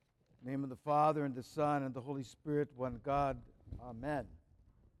In the name of the Father, and the Son, and the Holy Spirit, one God. Amen.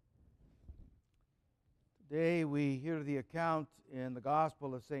 Today we hear the account in the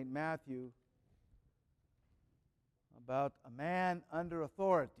Gospel of St. Matthew about a man under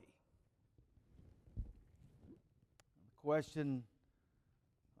authority. The question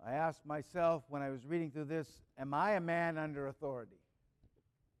I asked myself when I was reading through this, am I a man under authority?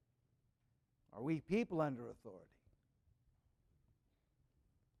 Are we people under authority?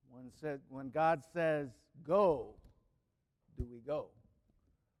 When God says, go, do we go?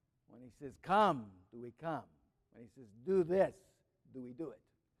 When He says, come, do we come? When He says, do this, do we do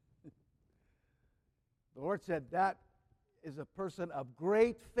it? The Lord said that is a person of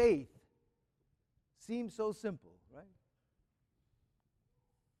great faith. Seems so simple, right?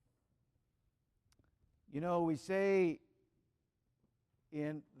 You know, we say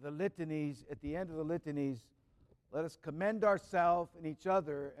in the litanies, at the end of the litanies, let us commend ourselves and each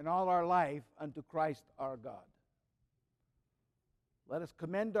other and all our life unto Christ our God. Let us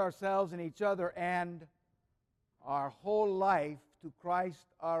commend ourselves and each other and our whole life to Christ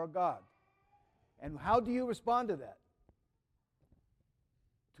our God. And how do you respond to that?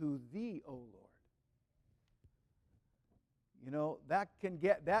 To Thee, O Lord. You know, that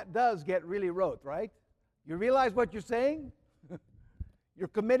does get really rote, right? You realize what you're saying? You're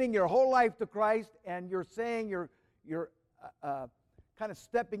committing your whole life to Christ, and you're saying you're kind of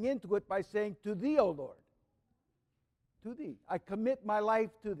stepping into it by saying, to Thee, O Lord. To Thee. I commit my life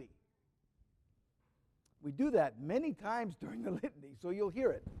to Thee. We do that many times during the litany, so you'll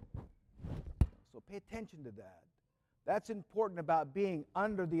hear it. So pay attention to that. That's important about being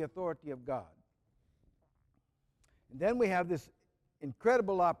under the authority of God. And then we have this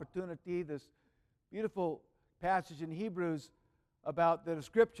incredible opportunity, this beautiful passage in Hebrews about the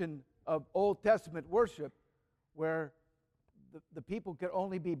description of Old Testament worship, where the people could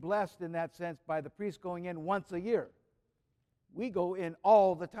only be blessed in that sense by the priest going in once a year. We go in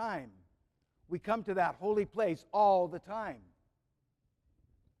all the time. We come to that holy place all the time.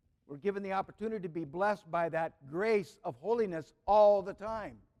 We're given the opportunity to be blessed by that grace of holiness all the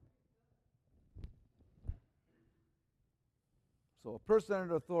time. So a person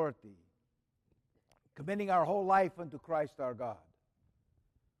under authority, committing our whole life unto Christ our God,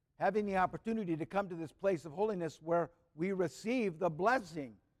 having the opportunity to come to this place of holiness where we receive the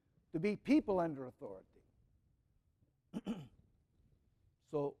blessing to be people under authority.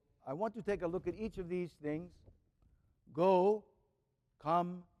 So I want to take a look at each of these things. Go,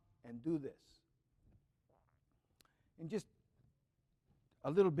 come, and do this. And just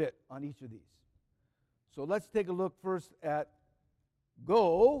a little bit on each of these. So let's take a look first at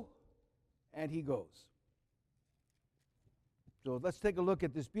go, and he goes. So let's take a look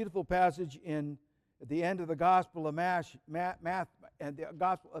at this beautiful passage at the end of the Gospel of Matthew.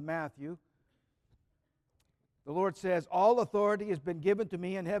 The Lord says, all authority has been given to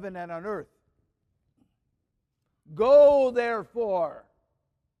me in heaven and on earth. Go, therefore,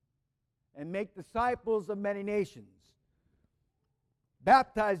 and make disciples of many nations,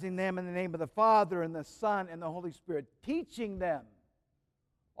 baptizing them in the name of the Father and the Son and the Holy Spirit, teaching them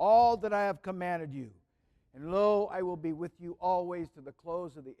all that I have commanded you. And lo, I will be with you always to the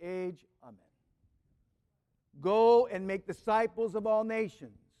close of the age. Amen. Go and make disciples of all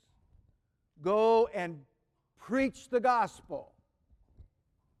nations. Go and preach the gospel.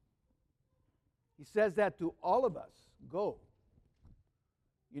 He says that to all of us. Go.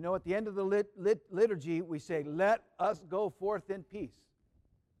 You know, at the end of the liturgy, we say, let us go forth in peace.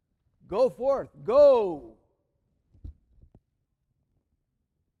 Go forth. Go.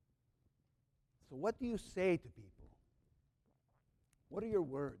 So what do you say to people? What are your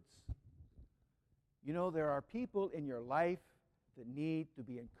words? You know, there are people in your life that need to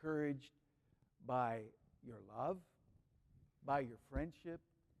be encouraged by your love, by your friendship,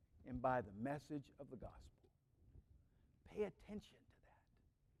 and by the message of the gospel. Pay attention to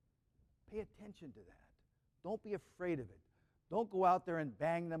that. Pay attention to that. Don't be afraid of it. Don't go out there and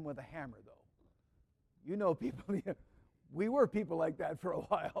bang them with a hammer, though. You know people, we were people like that for a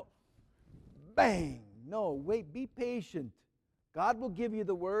while. Bang! No, wait, be patient. God will give you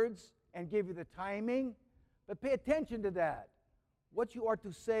the words and give you the timing, but pay attention to that. What you are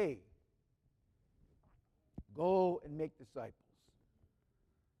to say. Go and make disciples.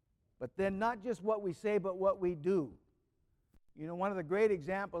 But then not just what we say, but what we do. You know, one of the great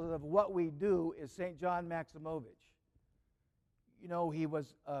examples of what we do is St. John Maximovich. You know, he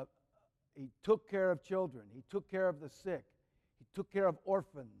took care of children. He took care of the sick. He took care of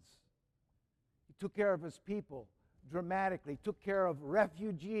orphans. He took care of his people dramatically. He took care of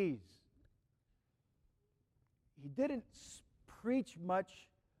refugees. He didn't preach much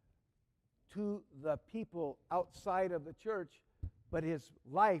to the people outside of the church, but his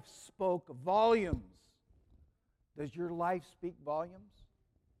life spoke volumes. Does your life speak volumes?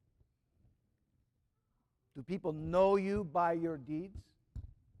 Do people know you by your deeds?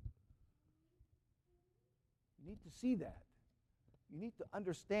 You need to see that. You need to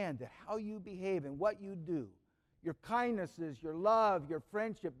understand that how you behave and what you do, your kindnesses, your love, your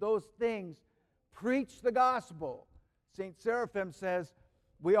friendship, those things, preach the gospel. St. Seraphim says,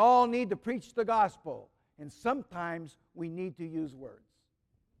 we all need to preach the gospel, and sometimes we need to use words.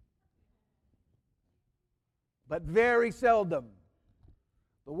 But very seldom.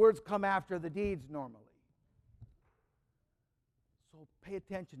 The words come after the deeds normally. So pay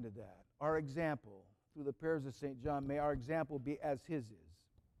attention to that. Our example, through the prayers of St. John, may our example be as his is.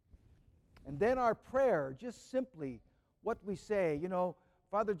 And then our prayer, just simply what we say. You know,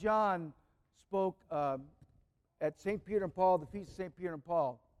 Father John spoke at St. Peter and Paul, the Feast of St. Peter and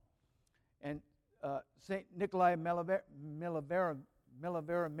Paul. And St. Nikolai Miloverovich,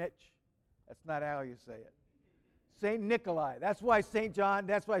 that's not how you say it. St. Nikolai. That's why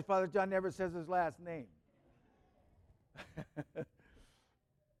Father John never says his last name.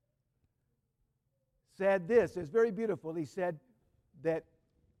 Said this, it's very beautiful. He said that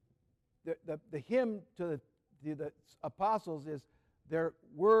the hymn to the apostles is their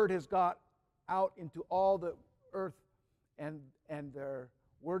word has got out into all the earth and their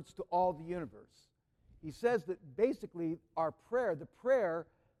words to all the universe. He says that basically our prayer, the prayer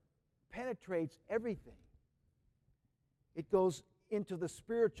penetrates everything. It goes into the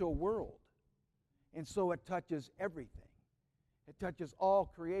spiritual world. And so it touches everything. It touches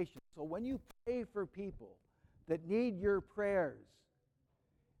all creation. So when you pray for people that need your prayers,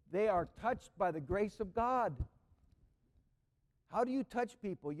 they are touched by the grace of God. How do you touch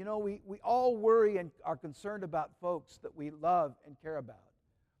people? You know, we all worry and are concerned about folks that we love and care about.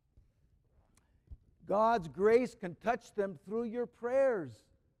 God's grace can touch them through your prayers.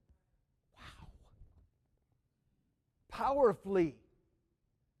 Wow. Powerfully,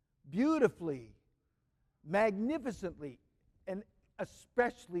 beautifully, magnificently, and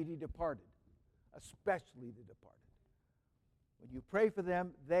especially the departed. Especially the departed. When you pray for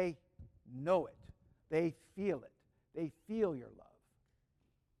them, they know it. They feel it. They feel your love.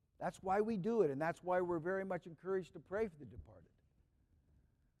 That's why we do it, and that's why we're very much encouraged to pray for the departed.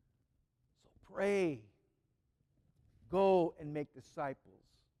 So pray. Go and make disciples.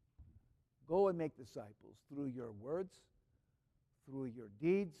 Go and make disciples through your words, through your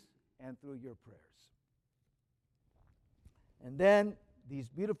deeds, and through your prayers. And then these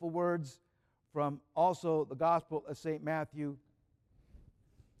beautiful words from also the Gospel of St. Matthew.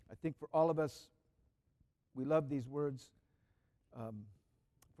 I think for all of us, we love these words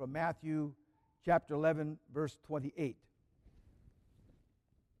from Matthew chapter 11, verse 28.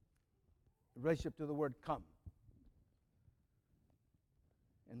 In relationship to the word come.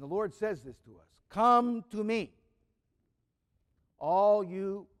 And the Lord says this to us, "Come to me, all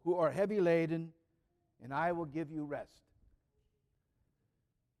you who are heavy laden, and I will give you rest.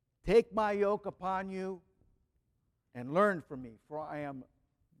 Take my yoke upon you and learn from me, for I am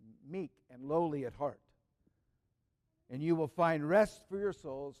meek and lowly at heart. And you will find rest for your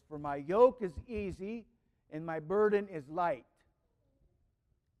souls, for my yoke is easy and my burden is light."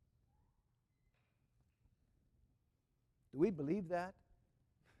 Do we believe that?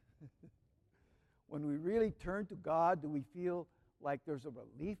 When we really turn to God, do we feel like there's a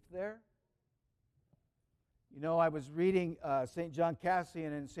relief there? You know, I was reading St. John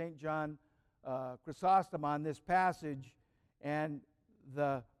Cassian and St. John Chrysostom on this passage, and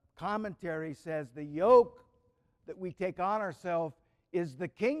the commentary says the yoke that we take on ourselves is the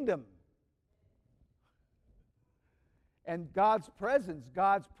kingdom. And God's presence,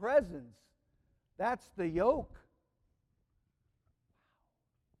 that's the yoke.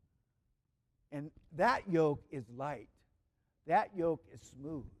 And that yoke is light. That yoke is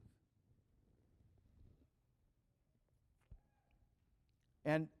smooth.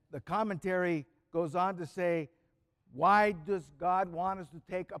 And the commentary goes on to say, why does God want us to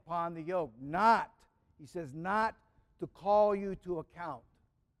take upon the yoke? He says, not to call you to account.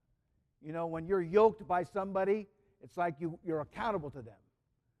 You know, when you're yoked by somebody, it's like you're accountable to them.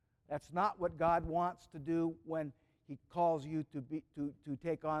 That's not what God wants to do when He calls you to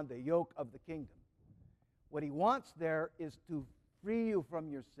take on the yoke of the kingdom. What He wants there is to free you from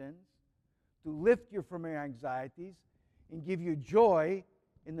your sins, to lift you from your anxieties, and give you joy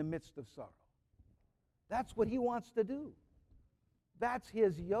in the midst of sorrow. That's what He wants to do. That's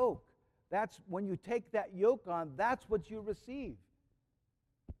His yoke. That's when you take that yoke on, that's what you receive.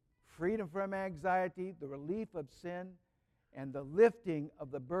 Freedom from anxiety, the relief of sin, and the lifting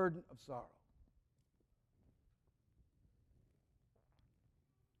of the burden of sorrow.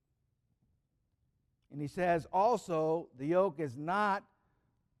 And he says also, the yoke is not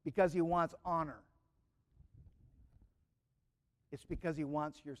because he wants honor. It's because he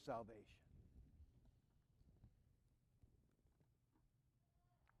wants your salvation.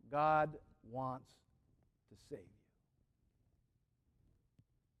 God wants to save you.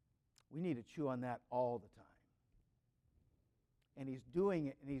 We need to chew on that all the time. And he's doing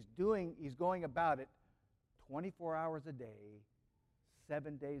it, and he's going about it 24 hours a day,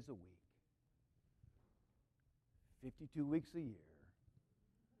 7 days a week, 52 weeks a year,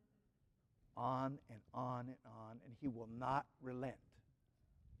 on and on and on, and he will not relent.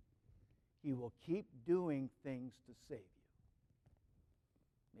 He will keep doing things to save you.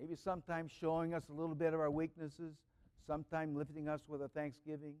 Maybe sometimes showing us a little bit of our weaknesses, sometimes lifting us with a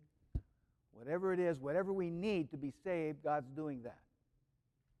thanksgiving. Whatever it is, whatever we need to be saved, God's doing that.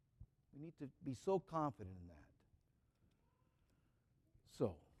 We need to be so confident in that.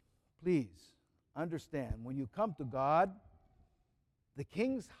 So, please understand, when you come to God, the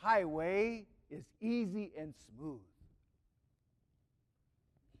King's highway is easy and smooth.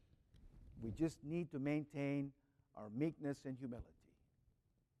 We just need to maintain our meekness and humility.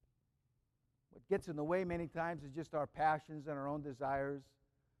 What gets in the way many times is just our passions and our own desires.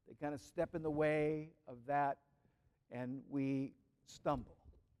 They kind of step in the way of that, and we stumble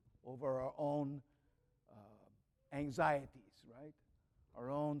over our own anxieties, right? Our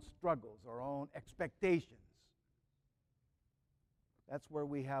own struggles, our own expectations. That's where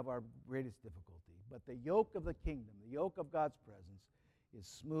we have our greatest difficulty. But the yoke of the kingdom, the yoke of God's presence, is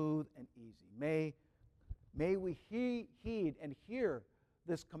smooth and easy. May we heed and hear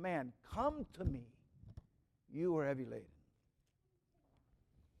this command, come to me, you who are heavy laden.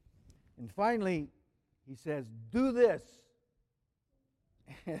 And finally, he says, do this.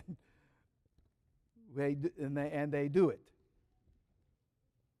 And they do it.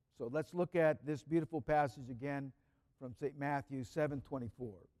 So let's look at this beautiful passage again from St. Matthew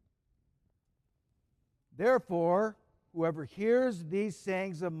 7:24. Therefore, whoever hears these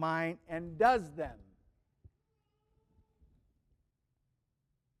sayings of mine and does them,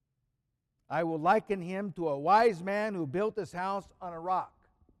 I will liken him to a wise man who built his house on a rock.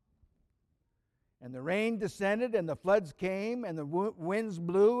 And the rain descended, and the floods came, and the winds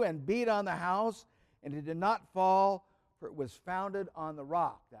blew and beat on the house, and it did not fall, for it was founded on the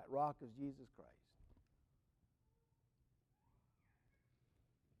rock. That rock is Jesus Christ.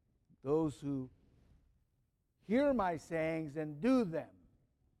 Those who hear my sayings and do them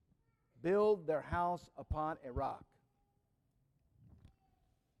build their house upon a rock.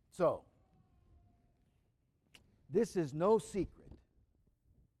 So, this is no secret.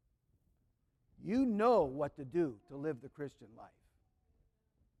 You know what to do to live the Christian life.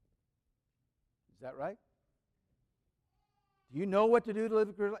 Is that right? Do you know what to do to live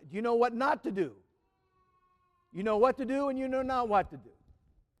the Christian life? Do you know what not to do? You know what to do and you know not what to do.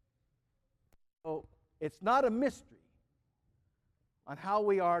 So it's not a mystery on how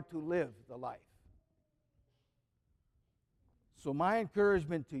we are to live the life. So my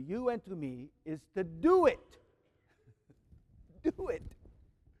encouragement to you and to me is to do it. Do it.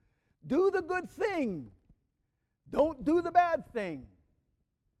 Do the good thing. Don't do the bad thing.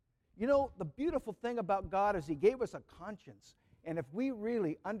 You know, the beautiful thing about God is He gave us a conscience. And if we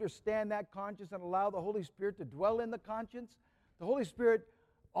really understand that conscience and allow the Holy Spirit to dwell in the conscience, the Holy Spirit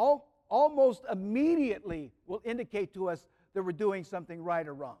almost immediately will indicate to us that we're doing something right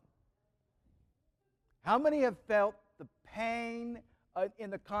or wrong. How many have felt the pain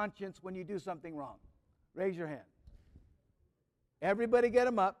in the conscience when you do something wrong? Raise your hand. Everybody get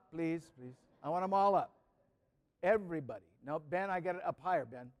them up, please, please. I want them all up. Everybody. No, Ben, I got it up higher,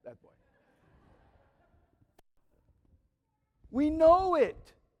 Ben, that boy. We know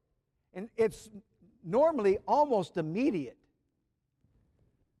it. And it's normally almost immediate.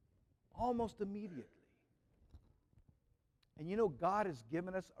 Almost immediately. And you know, God has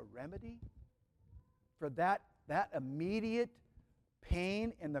given us a remedy for that immediate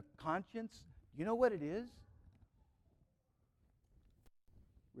pain in the conscience. You know what it is?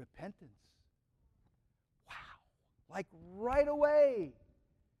 Repentance. Wow. Like right away.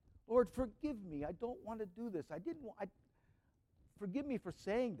 Lord, forgive me. I don't want to do this. Forgive me for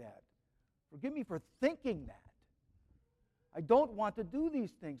saying that. Forgive me for thinking that. I don't want to do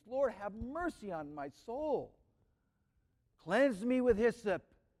these things. Lord, have mercy on my soul. Cleanse me with hyssop,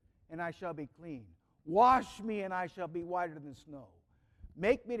 and I shall be clean. Wash me, and I shall be whiter than snow.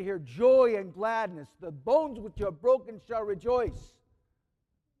 Make me to hear joy and gladness. The bones which are broken shall rejoice.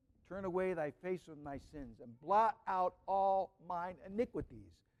 Turn away thy face from my sins and blot out all mine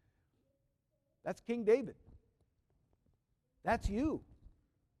iniquities. That's King David. That's you.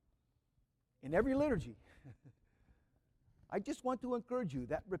 In every liturgy. I just want to encourage you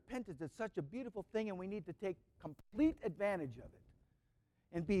that repentance is such a beautiful thing, and we need to take complete advantage of it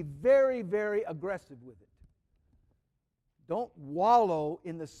and be very, very aggressive with it. Don't wallow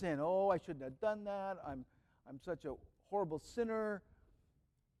in the sin. Oh, I shouldn't have done that. I'm such a horrible sinner.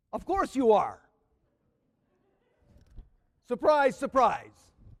 Of course you are. Surprise,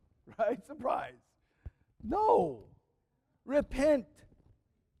 surprise. Right? Surprise. No. Repent.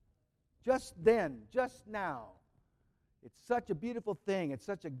 Just then, just now. It's such a beautiful thing. It's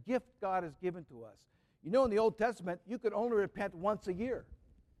such a gift God has given to us. You know, in the Old Testament, you could only repent once a year.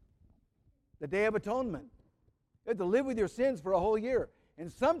 The Day of Atonement. You had to live with your sins for a whole year. And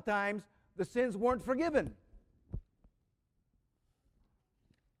sometimes the sins weren't forgiven.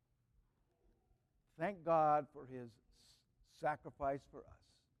 Thank God for His sacrifice for us.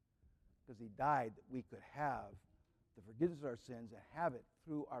 Because He died that we could have the forgiveness of our sins and have it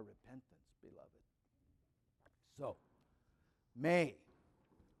through our repentance, beloved. So, may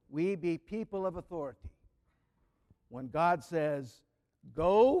we be people of authority. When God says,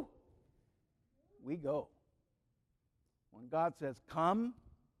 go, we go. When God says, come,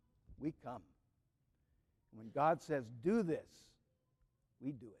 we come. When God says, do this,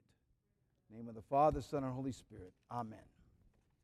 we do it. In the name of the Father, Son, and Holy Spirit. Amen.